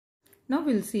Now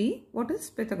we'll see what is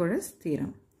Pythagoras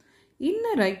theorem. In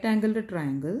a right angled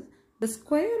triangle, the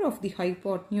square of the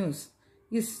hypotenuse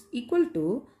is equal to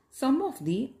sum of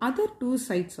the other two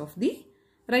sides of the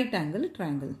right angled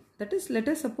triangle. That is, let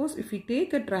us suppose if we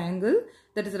take a triangle,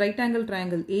 that is right angled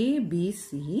triangle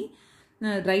ABC,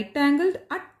 right angled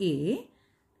at A,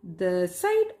 the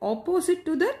side opposite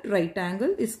to that right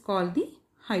angle is called the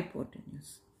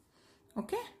hypotenuse.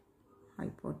 Okay,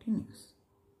 hypotenuse.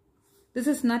 This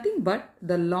is nothing but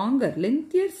the longer,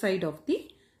 lengthier side of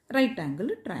the right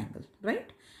angled triangle,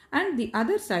 right? And the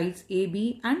other sides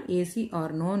AB and AC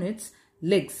are known as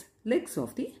legs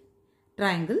of the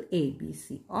triangle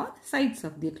ABC, or sides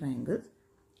of the triangle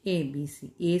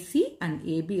ABC. AC and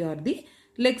AB are the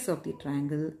legs of the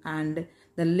triangle, and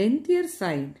the lengthier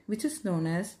side, which is known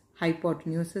as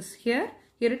hypotenuse, is here.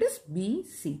 Here it is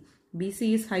BC.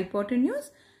 BC is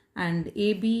hypotenuse and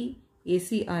AB,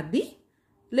 AC are the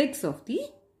legs of the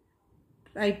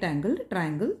right angled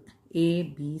triangle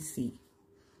ABC.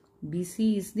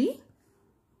 BC is the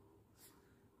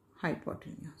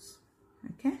hypotenuse.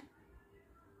 Okay.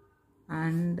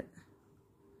 And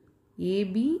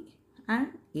AB and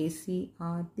AC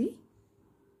are the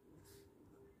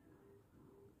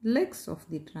legs of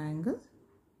the triangle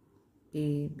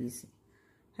ABC.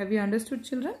 Have you understood,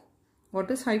 children?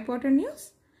 What is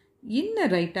hypotenuse? In a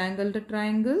right angled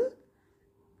triangle,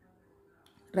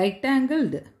 right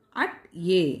angled at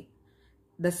A,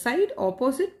 the side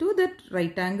opposite to that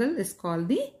right angle is called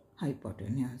the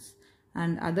hypotenuse,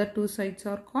 and other two sides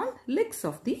are called legs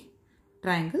of the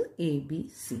triangle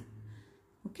ABC.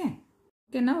 Okay.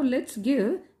 Okay, now let's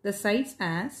give the sides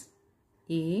as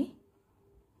A,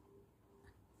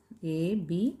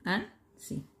 B and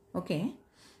C. Okay.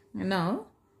 Now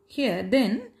here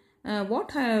then what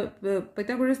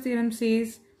Pythagoras theorem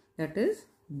says, that is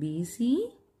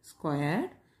BC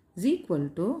squared is equal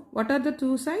to, what are the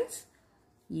two sides?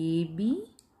 AB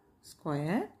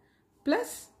square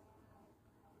plus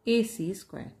AC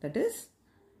square, that is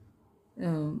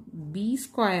B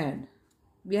squared.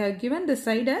 We have given the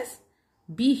side as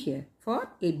B here for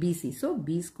ABC. So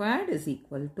B squared is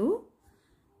equal to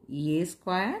A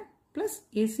squared plus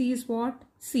AC is what?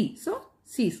 C. So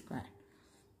C squared.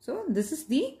 So this is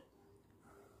the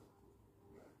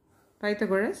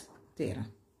Pythagoras theorem.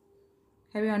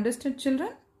 Have you understood, children?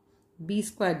 B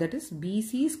squared, that is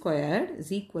BC squared,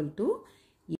 is equal to,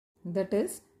 that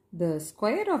is the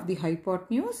square of the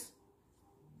hypotenuse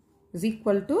is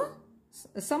equal to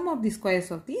sum of the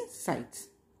squares of the sides.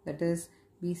 That is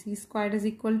BC squared is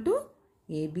equal to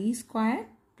AB squared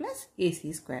plus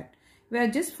AC squared. We are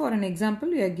just for an example,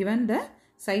 we are given the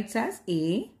sides as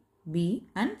A, B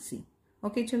and C.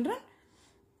 Okay, children?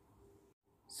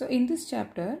 So in this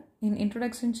chapter, in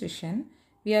introduction session,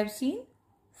 we have seen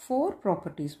 4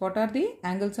 properties. What are they?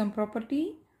 Angle sum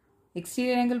property,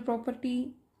 exterior angle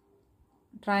property,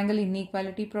 triangle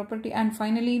inequality property, and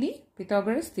finally the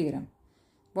Pythagoras theorem,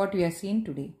 what we have seen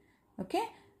today. Okay.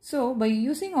 So by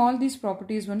using all these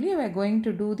properties only, we are going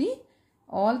to do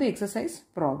all the exercise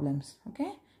problems.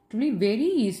 Okay. It will be very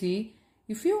easy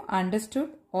if you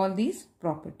understood all these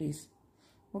properties.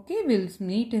 Okay. We'll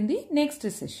meet in the next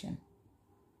session.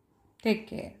 Take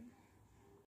care.